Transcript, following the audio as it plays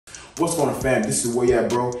What's going on, fam? This is Where You At,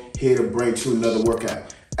 Bro, here to bring to another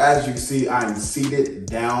workout. As you can see, I am seated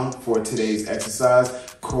down for today's exercise.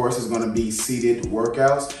 Of course, it's going to be seated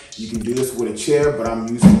workouts. You can do this with a chair, but I'm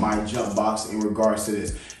using my jump box in regards to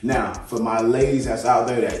this. Now, for my ladies that's out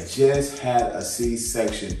there that just had a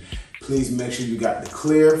C-section, please make sure you got the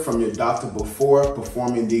clear from your doctor before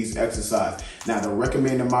performing these exercises. Now, the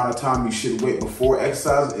recommended amount of time you should wait before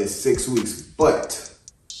exercise is 6 weeks, but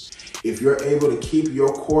if you're able to keep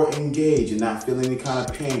your core engaged and not feel any kind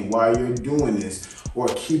of pain while you're doing this or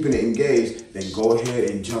keeping it engaged, then go ahead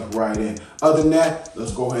and jump right in. Other than that,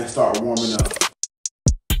 let's go ahead and start warming up.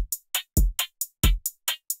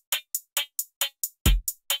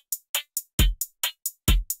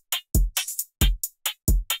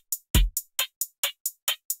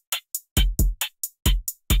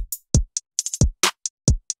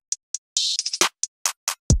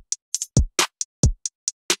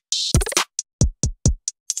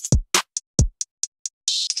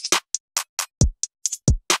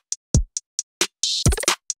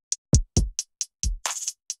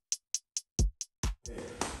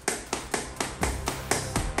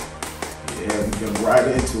 Yeah, we jump right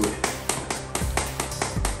into it.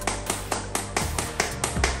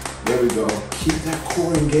 There we go. Keep that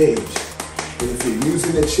core engaged. And if you're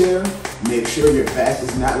using the chair, make sure your back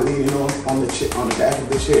is not leaning on the back of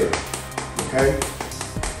the chair. Okay?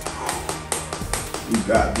 You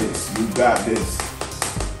got this. You got this.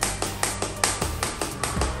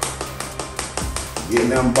 Getting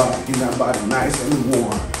that body nice and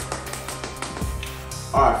warm.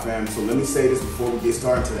 All right, fam, so let me say this before we get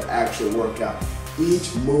started to the actual workout.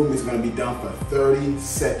 Each movement is going to be done for 30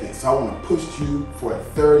 seconds. So I want to push you for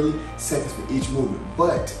 30 seconds for each movement,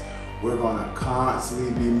 but we're going to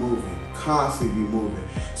constantly be moving,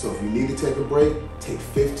 So if you need to take a break, take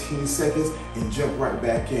 15 seconds and jump right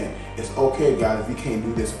back in. It's okay, guys, if you can't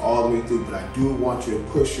do this all the way through, but I do want you to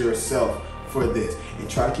push yourself for this and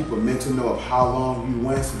try to keep a mental note of how long you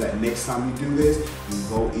went so that next time you do this, you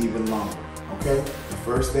go even longer. Okay, the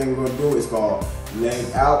first thing we're gonna do is called leg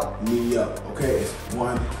out, knee up. Okay, it's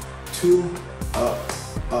 1, 2, up,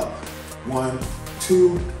 up. 1,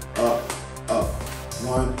 2, up, up.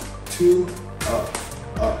 1, 2, up,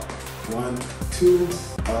 up. 1, 2,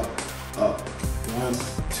 up, up. 1,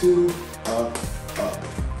 2, up, up.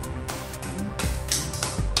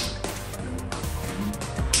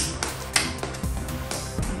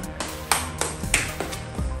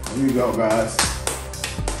 Here we go, guys.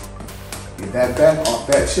 Get that back off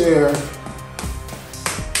that chair.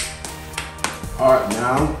 All right,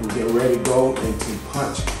 now we get ready to go into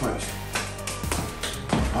punch, punch.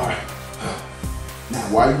 All right. Now,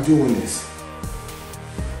 while you're doing this,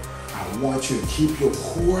 I want you to keep your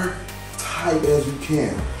core tight as you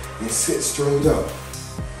can and sit straight up.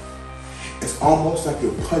 It's almost like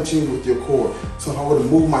you're punching with your core. So if I were to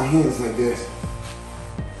move my hands like this,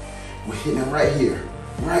 we're hitting it right here,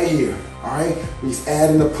 all right? We're just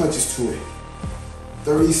adding the punches to it.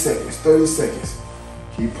 30 seconds, 30 seconds.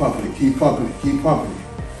 Keep pumping it, keep pumping it, keep pumping it.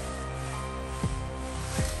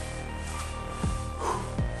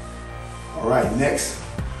 All right, next,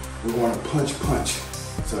 we're going to punch, punch.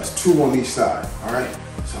 So that's 2 on each side, all right?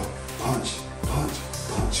 So punch, punch,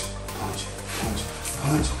 punch, punch, punch,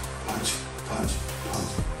 punch, punch, punch,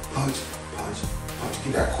 punch, punch, punch, punch.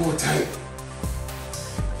 Get that core tight.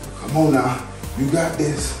 Come on now, you got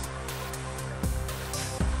this.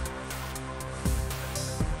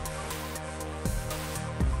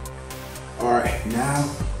 All right, now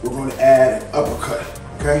we're going to add an uppercut,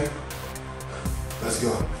 okay? Let's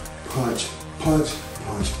go. Punch, punch,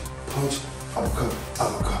 punch, punch, uppercut,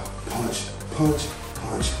 uppercut, punch, punch,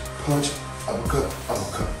 punch, punch, uppercut,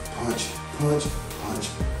 uppercut, punch, punch, punch,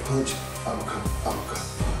 punch, uppercut, uppercut,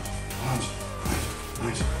 punch, punch,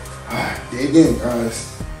 punch. All right, dig in,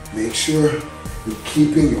 guys. Make sure you're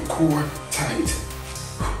keeping your core tight.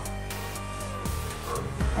 All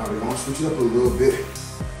right, we're going to switch it up a little bit.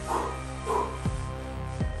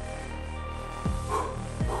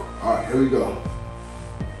 All right, here we go.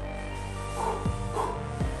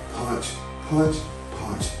 Punch, punch,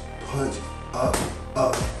 punch, punch, up,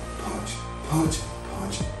 up, punch, punch,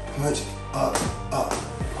 punch, punch, up, up,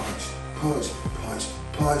 punch, punch, punch,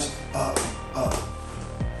 punch, up, up.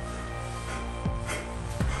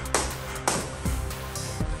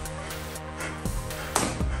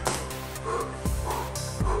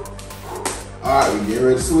 All right, we get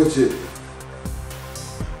ready to switch it.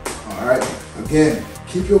 All right, again,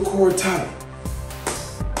 keep your core tight.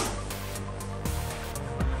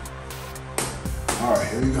 All right,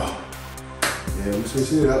 here we go. Yeah, we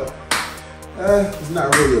switch it up. It's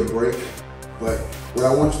not really a break, but What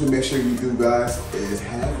I want you to make sure you do, guys, is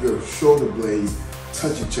have your shoulder blades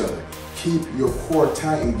touch each other. Keep your core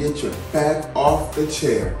tight and get your back off the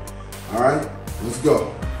chair. All right, let's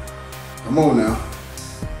go. Come on now.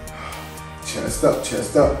 Chest up,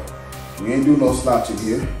 chest up. We ain't doing no slouching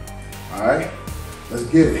here. All right, let's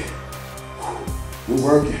get it. We're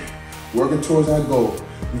working towards our goal.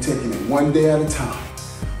 We're taking it one day at a time.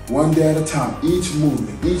 One day at a time. Each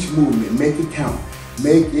movement, make it count.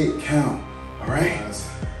 Make it count. All right?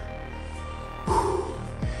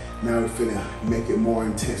 Now we're finna make it more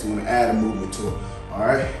intense. We're gonna add a movement to it. All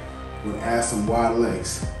right? We're gonna add some wide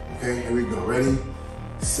legs. Okay, here we go. Ready,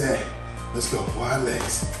 set, let's go. Wide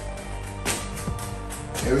legs.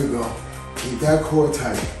 There we go. Keep that core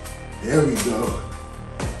tight. There we go.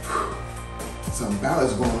 Some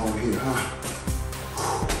balance going on here, huh?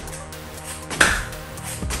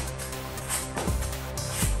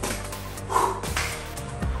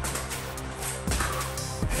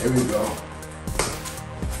 There we go.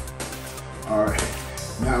 All right,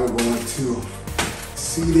 now we're going to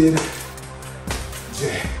seated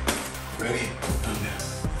jack. Ready?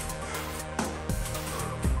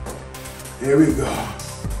 There we go.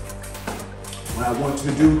 What I want you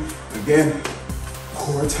to do, again,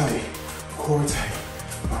 core tight,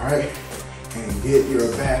 all right? And get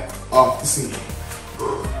your back off the seat.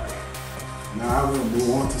 Now I'm gonna move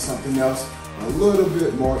on to something else a little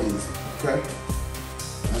bit more easy, okay?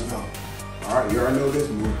 Let's go. All right, you already know this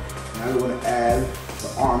move. Now we're gonna add the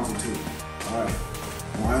arms into it. All right,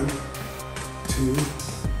 1, 2,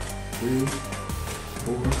 3,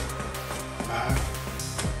 4, 5,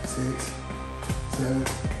 6, 7,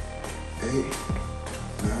 8,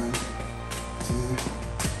 9, 10.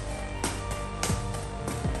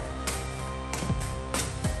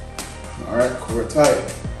 All right, core tight.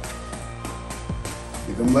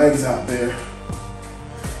 Get them legs out there.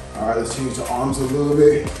 All right, let's change the arms a little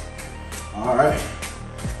bit. All right,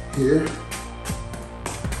 here.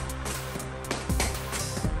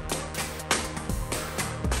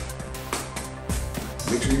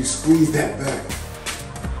 Make sure you squeeze that back.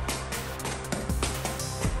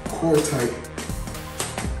 Core tight.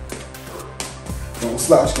 Don't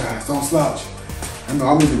slouch, guys, don't slouch. I know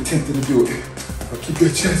I'm even tempted to do it, but keep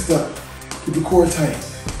your chest up. Keep your core tight.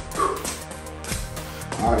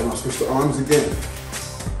 All right, we're gonna switch the arms again.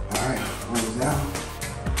 All right, arms down.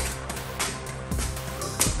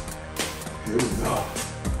 Here we go.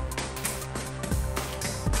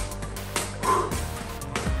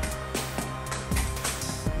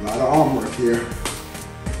 A lot of arm work here.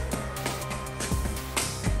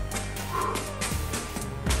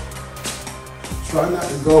 Try not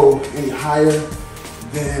to go any higher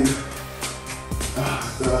than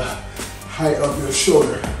the height of your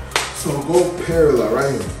shoulder. So go parallel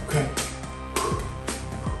right here, okay?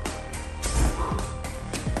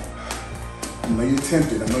 I know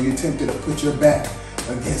you're tempted to put your back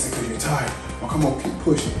against it because you're tired. Well, come on, keep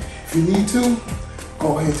pushing. If you need to,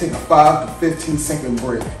 go ahead and take a 5 to 15 second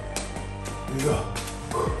break. Here we go.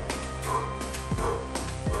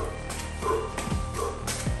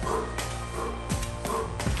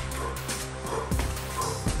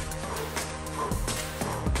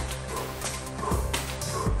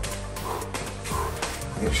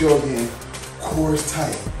 Make sure again, core is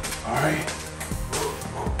tight, all right?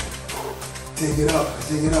 Take it up,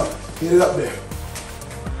 get it up there.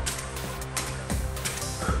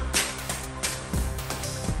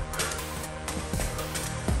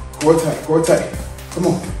 Core tight, come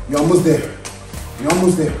on, you're almost there,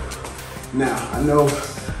 Now, I know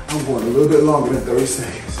I'm going a little bit longer than 30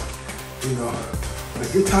 seconds, you know, but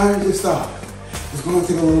if you're tired, just stop. Just go and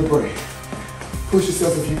take a little break. Push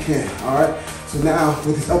yourself if you can, all right? So now,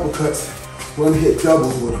 with these uppercuts, we're gonna hit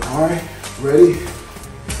doubles with them, all right? Ready,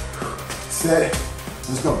 set,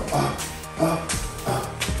 let's go. Up, up, up,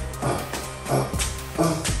 up, up, up,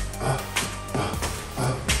 up, up,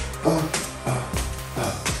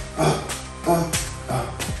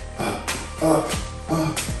 up,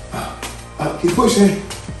 up, up. Keep pushing.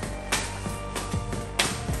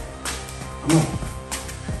 Come on,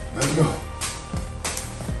 let's go.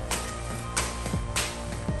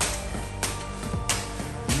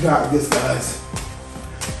 You got this, guys.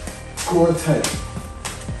 Core tight.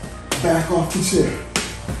 Back off the chair.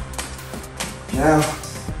 Now,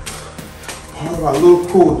 part of our little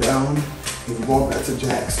cool down is going back to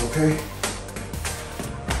jacks, okay?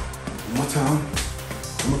 One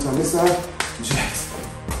more time this side, jacks.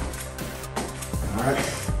 All right.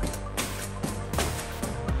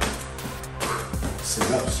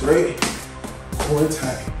 Sit up straight, core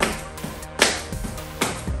tight.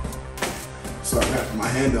 Sorry, I got my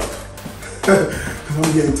hand up because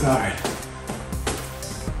I'm getting tired.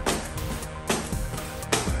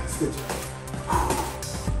 Good job.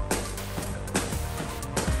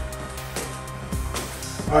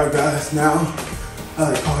 All right, guys, now I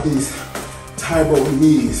like to call these Tybo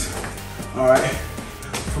knees, all right?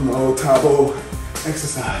 From the old Tybo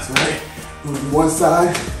exercise, all right? We're gonna do one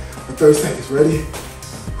side for 30 seconds. Ready?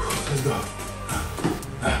 Let's go.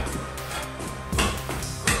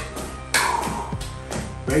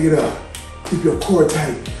 Bring it up. Keep your core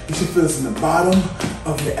tight. You should feel this in the bottom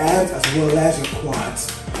of your abs as well as your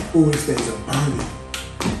quads. Ooh, these things are burning.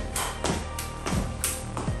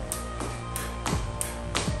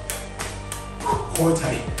 Core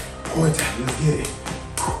tight, let's get it.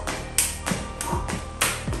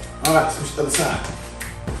 All right, switch to the other side.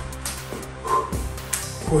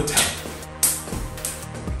 Core tight.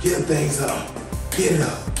 Get things up, get it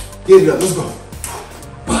up, let's go.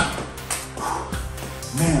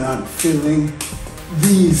 Man, I'm feeling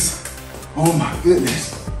these. Oh my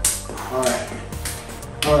goodness. All right.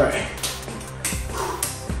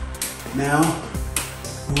 Now,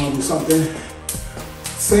 we're gonna do something.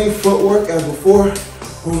 Same footwork as before.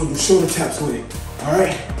 We're gonna do shoulder taps with it. All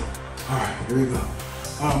right, here we go.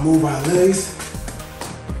 All right, move our legs.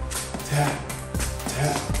 Tap,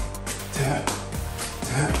 tap, tap,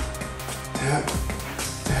 tap, tap,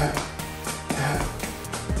 tap, tap,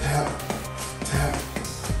 tap, tap,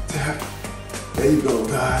 tap. There you go,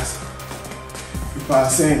 guys. If I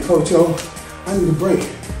was saying, Coach O, I need a break.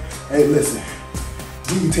 Hey, listen,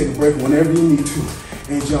 you can take a break whenever you need to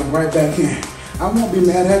and jump right back in. I won't be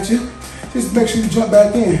mad at you. Just make sure you jump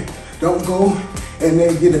back in. Don't go and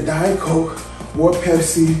then get a Diet Coke or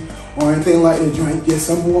Pepsi or anything like that drink. Get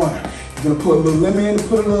some water. You're gonna put a little lemon in,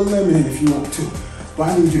 put a little lemon in if you want to. But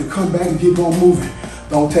I need you to come back and keep on moving.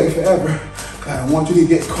 Don't take forever. I don't want you to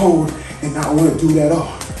get cold and not want to do that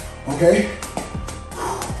all. Okay?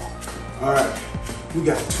 All right, we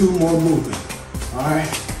got 2 more movements. All right,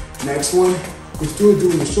 next one, we're still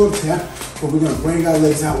doing the shoulder tap, but we're gonna bring our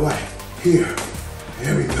legs out wide. Here,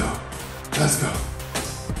 there we go. Let's go.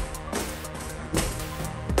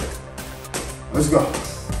 Let's go.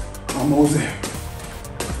 Almost there.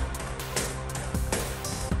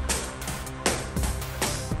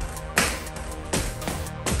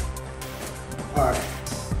 All right,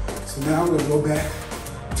 so now we're gonna go back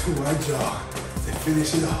to our jog to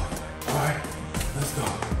finish it off. All right, let's go.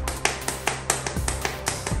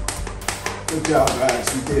 Good job,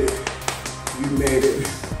 guys, you did it. You made it.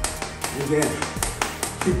 Again,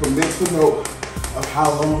 keep a mental note of how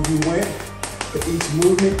long you went for each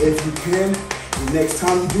movement if you can. The next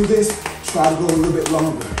time you do this, try to go a little bit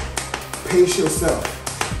longer. Pace yourself.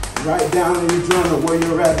 Write down in your journal where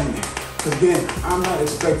you're at in it. Because again, I'm not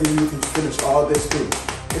expecting you to finish all this through.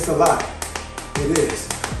 It's a lot. It is.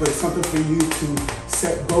 But it's something for you to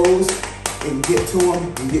set goals and get to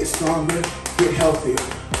them and get stronger, get healthier.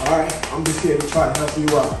 All right? I'm just here to try to help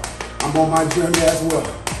you out. I'm on my journey as well.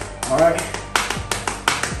 All right?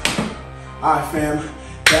 All right, fam.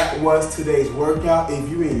 That was today's workout. If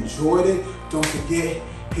you enjoyed it, don't forget,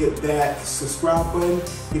 hit that subscribe button,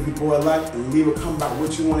 give your boy a like, and leave a comment about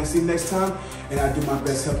what you want to see next time, and I'll do my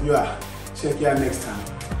best to help you out. Check you out next time.